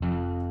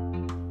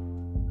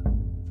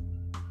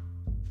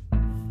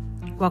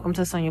Welcome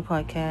to Sonia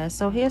Podcast.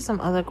 So here's some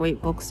other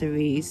great books to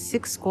read.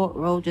 Six Court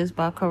Roses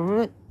by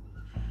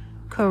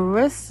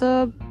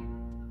Carissa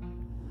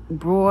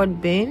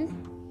Broadbent.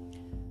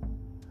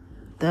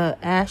 The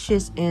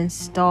Ashes and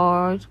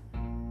Stars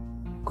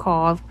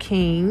Carved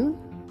King.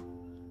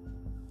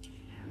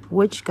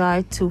 Witch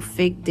Guide to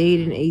Fake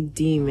Dating a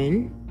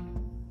Demon.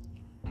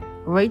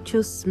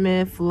 Rachel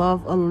Smith,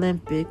 Love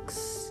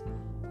Olympics.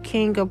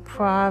 King of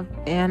Pride,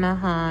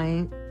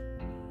 Anaheim.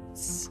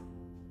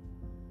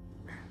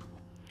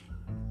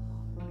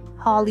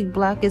 Holly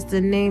Black is the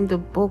name. The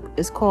book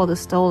is called The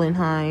Stolen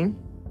Hind.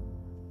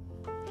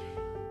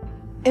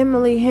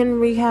 Emily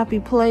Henry, Happy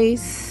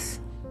Place.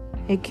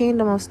 A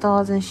Kingdom of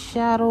Stars and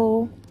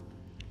Shadow.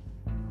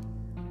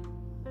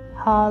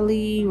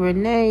 Holly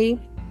Renee,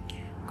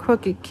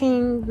 Crooked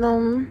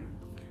Kingdom.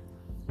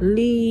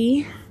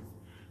 Lee,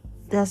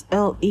 that's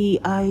Leigh.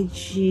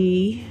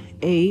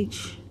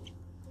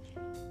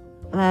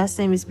 Last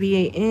name is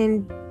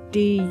Bandugo.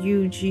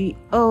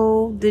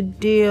 The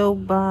Deal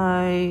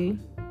by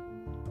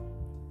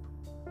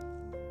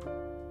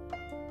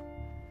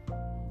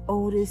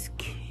Otis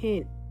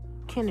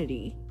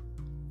Kennedy.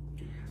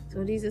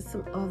 So these are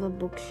some other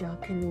books y'all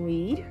can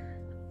read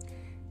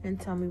and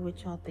tell me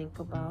what y'all think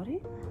about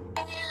it.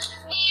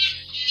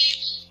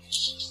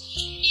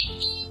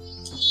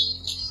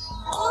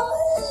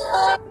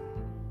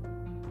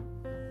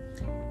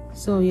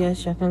 So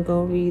yes, y'all can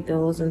go read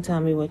those and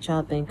tell me what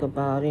y'all think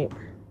about it.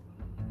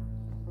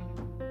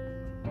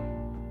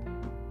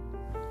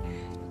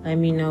 Let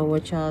me know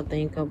what y'all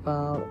think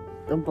about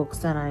the books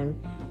that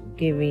I'm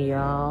giving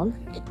y'all.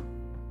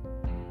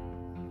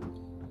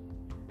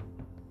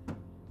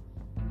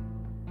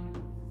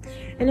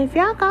 And if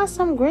y'all got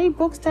some great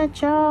books that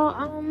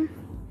y'all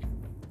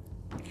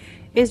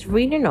is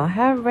reading or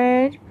have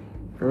read,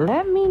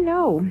 let me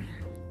know.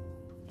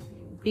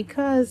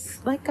 Because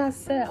like I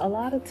said, a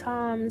lot of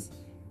times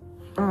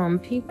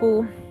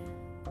people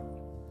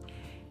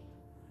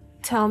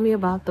tell me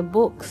about the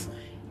books,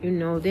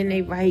 then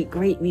they write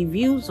great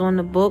reviews on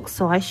the books,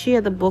 so I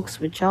share the books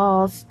with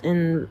y'all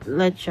and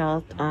let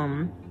y'all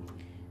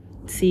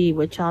see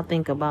what y'all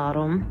think about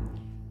them.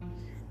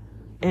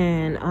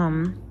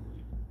 And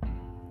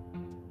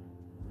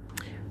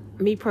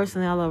me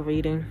personally, I love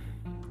reading.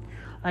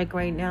 Like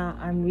right now,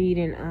 I'm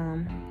reading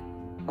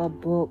a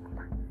book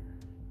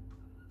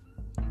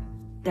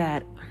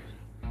that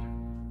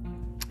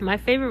my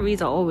favorite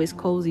reads are always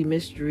cozy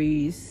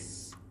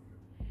mysteries,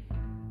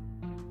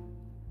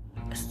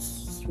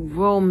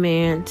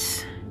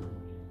 romance.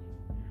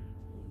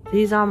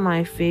 These are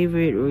my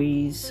favorite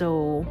reads.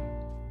 So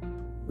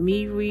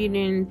me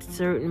reading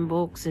certain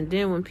books, and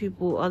then when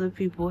other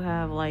people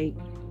have like,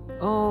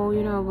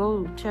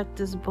 go check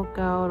this book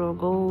out, or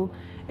go.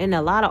 And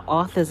a lot of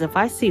authors, if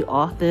I see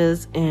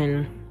authors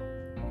and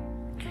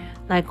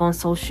like on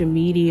social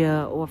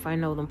media, or if I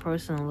know them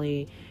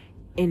personally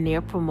and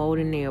they're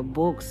promoting their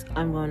books,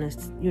 I'm gonna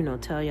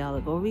tell y'all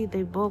to go read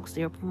their books.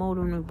 They're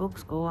promoting their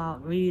books, go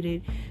out, read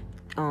it,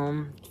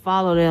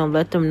 follow them,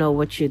 let them know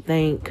what you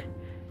think.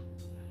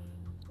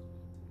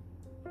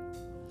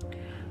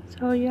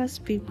 So yes,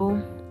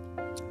 people,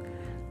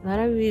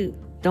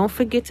 don't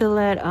forget to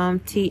let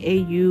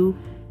TAUNYA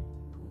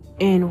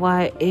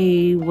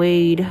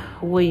Wade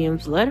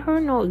Williams, let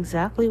her know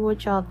exactly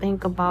what y'all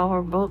think about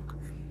her book.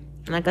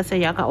 Like I said,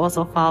 y'all can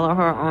also follow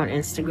her on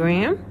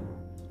Instagram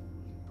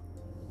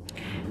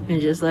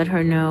and just let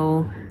her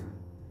know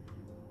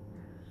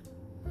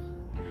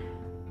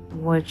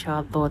what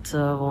y'all thoughts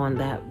of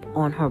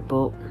on her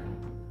book.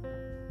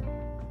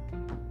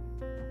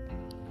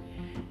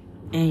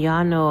 And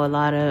y'all know a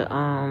lot of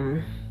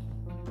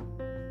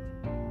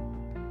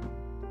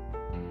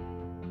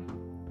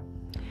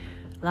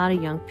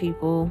young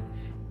people,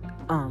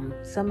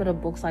 some of the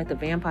books like the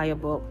vampire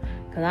book,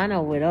 because I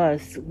know with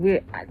us,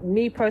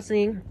 me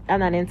personally, I'm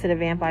not into the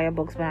vampire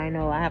books, but I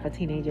know I have a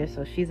teenager,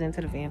 so she's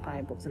into the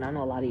vampire books, and I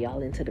know a lot of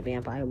y'all into the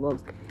vampire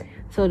books.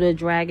 So the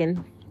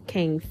Dragon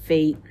King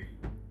Fate,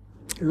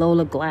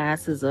 Lola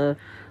Glass is a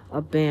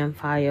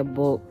vampire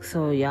book,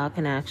 so y'all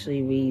can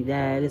actually read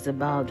that. It's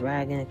about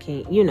Dragon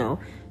King,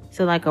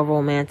 so like a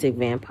romantic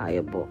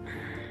vampire book.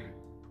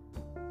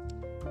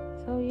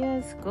 So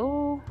yes,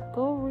 go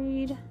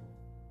read.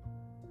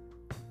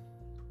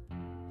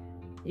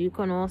 You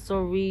can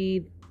also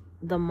read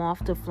The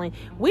Moth to Flame.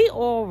 We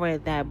all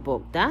read that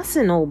book. That's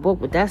an old book,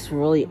 but that's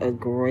really a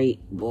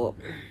great book.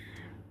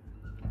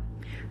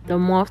 The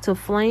Moth to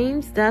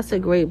Flames, that's a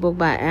great book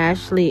by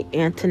Ashley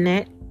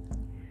Antoinette.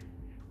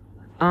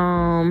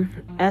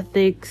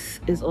 Ethics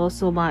is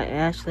also by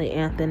Ashley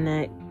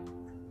Antoinette.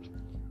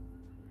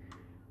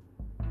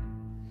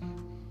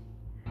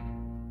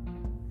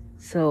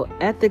 So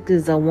Ethics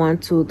is a 1,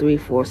 2, 3,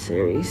 4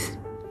 series.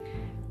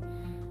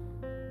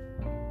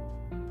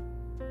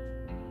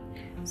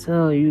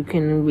 So you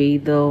can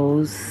read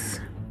those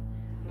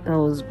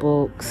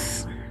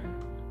books.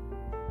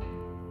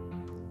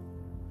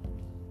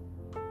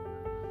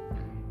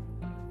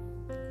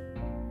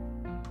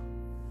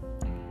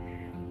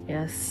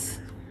 Yes.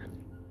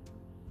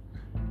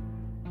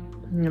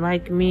 You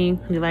like me,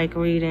 you like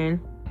reading.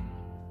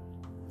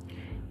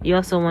 You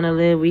also want to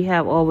live. We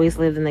have always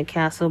lived in the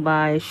castle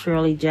by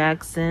Shirley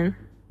Jackson.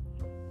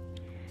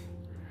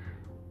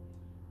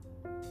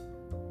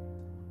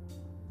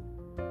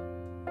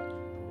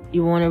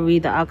 You want to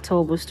read The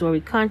October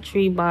Story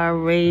Country by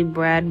Ray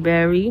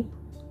Bradbury.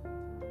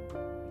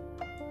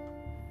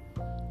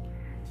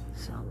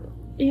 So,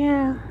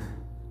 yeah.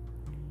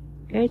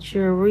 Get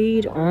your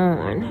read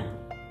on.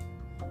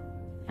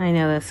 I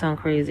know that sounds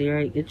crazy,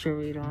 right? Get your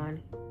read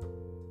on.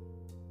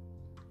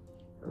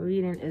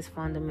 Reading is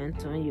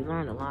fundamental and you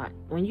learn a lot.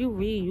 When you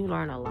read, you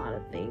learn a lot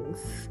of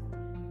things.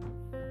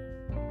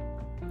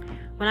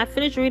 When I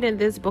finish reading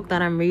this book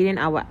that I'm reading,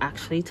 I will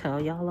actually tell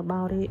y'all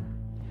about it.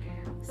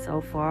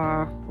 So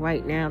far,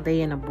 right now,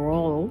 they in a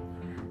brawl.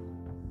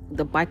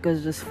 The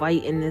bikers just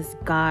fighting this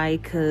guy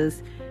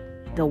because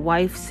the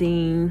wife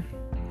seen...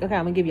 Okay,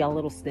 I'm going to give y'all a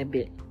little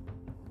snippet.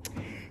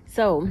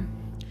 So,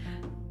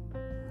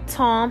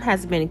 Tom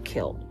has been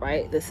killed,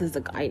 right? This is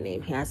the guy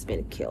name. He has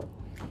been killed.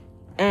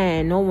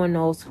 And no one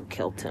knows who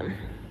killed him.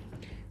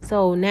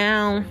 So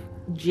now,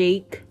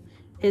 Jake,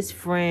 his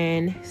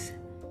friends,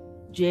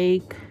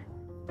 Jake,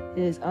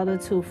 his other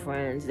two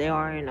friends, they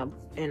are in a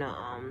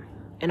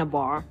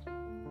bar.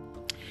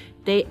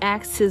 They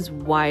asked his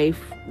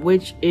wife,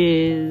 which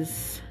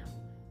is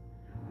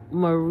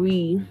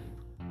Marie,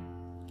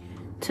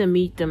 to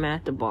meet them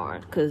at the bar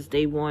because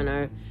they want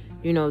to,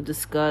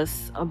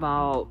 discuss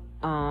about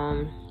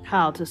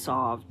how to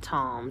solve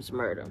Tom's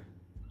murder.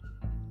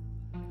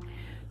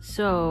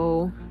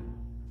 So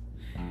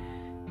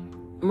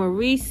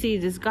Marie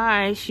sees this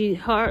guy. She's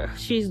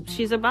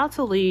about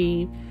to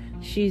leave.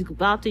 She's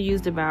about to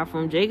use the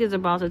bathroom. Jake is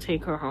about to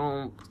take her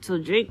home. So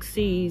Jake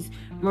sees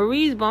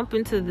Marie's bump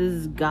into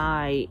this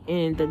guy,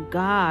 and the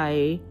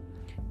guy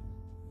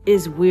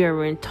is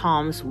wearing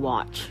Tom's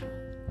watch.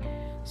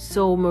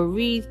 So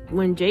Marie,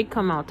 when Jake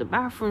come out the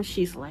bathroom,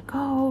 she's like,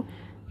 "Oh,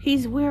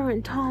 he's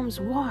wearing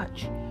Tom's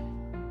watch."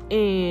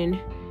 And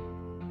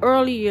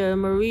earlier,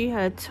 Marie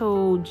had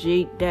told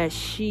Jake that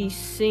she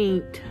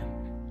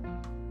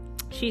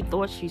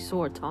thought she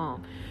saw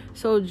Tom.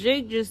 So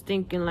Jake just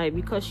thinking like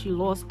because she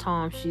lost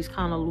Tom, she's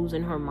kind of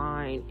losing her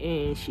mind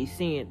and she's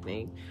seeing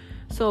things.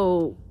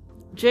 So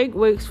Jake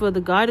waits for the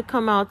guy to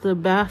come out the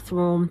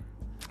bathroom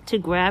to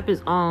grab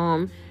his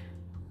arm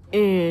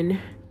and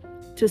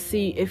to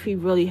see if he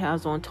really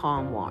has on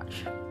Tom's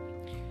watch.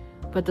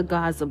 But the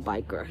guy's a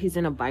biker. He's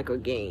in a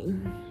biker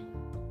gang.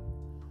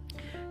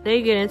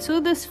 They get into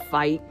this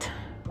fight.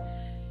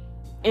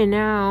 And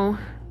now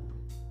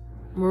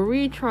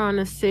Marie trying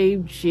to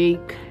save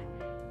Jake.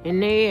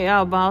 And they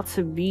are about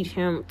to beat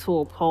him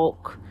to a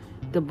pulp,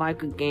 the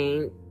biker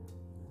gang.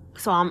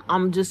 So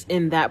I'm just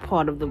in that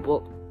part of the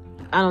book.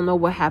 I don't know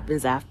what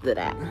happens after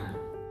that.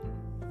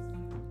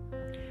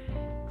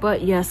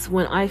 But yes,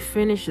 when I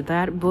finish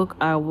that book,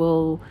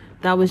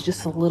 that was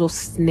just a little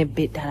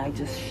snippet that I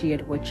just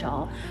shared with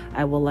y'all.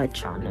 I will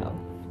let y'all know.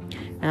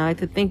 And I'd like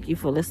to thank you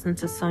for listening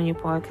to Sonia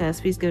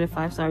Podcast. Please give it a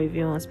 5-star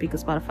review on Speaker,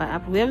 Spotify,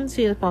 Apple. If you haven't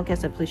seen the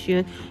podcast, please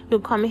share.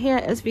 You'll comment here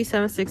at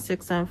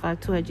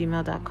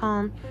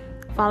sv766752@gmail.com.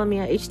 Follow me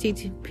at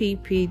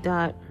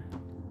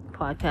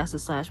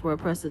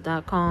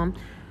http://podcaster/wordpress.com.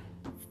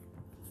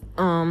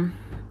 I'm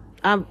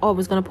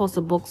always going to post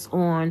the books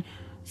on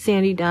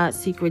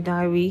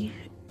sandy.secretdiary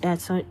at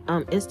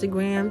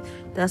Instagram.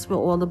 That's where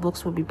all the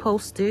books will be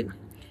posted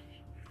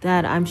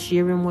that I'm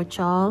sharing with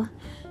y'all.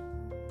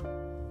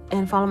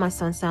 And follow my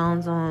son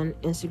Sounds on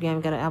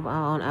Instagram. Got an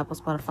on Apple,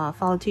 Spotify.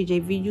 Follow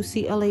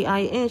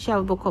TJVUCLAIN. She have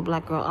a book called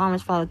Black Girl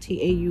Orange. Follow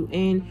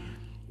TAUNYA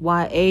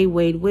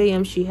Wade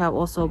Williams. She have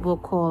also a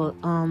book called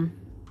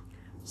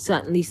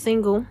Suddenly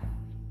Single.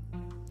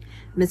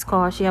 Miss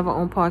Carr, she have her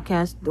own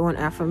podcast doing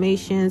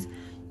affirmations.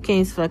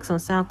 Kane's Flex on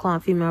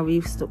SoundCloud. Female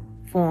Reef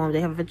Forum.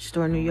 They have a venture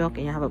store in New York.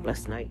 And you have a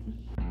blessed night.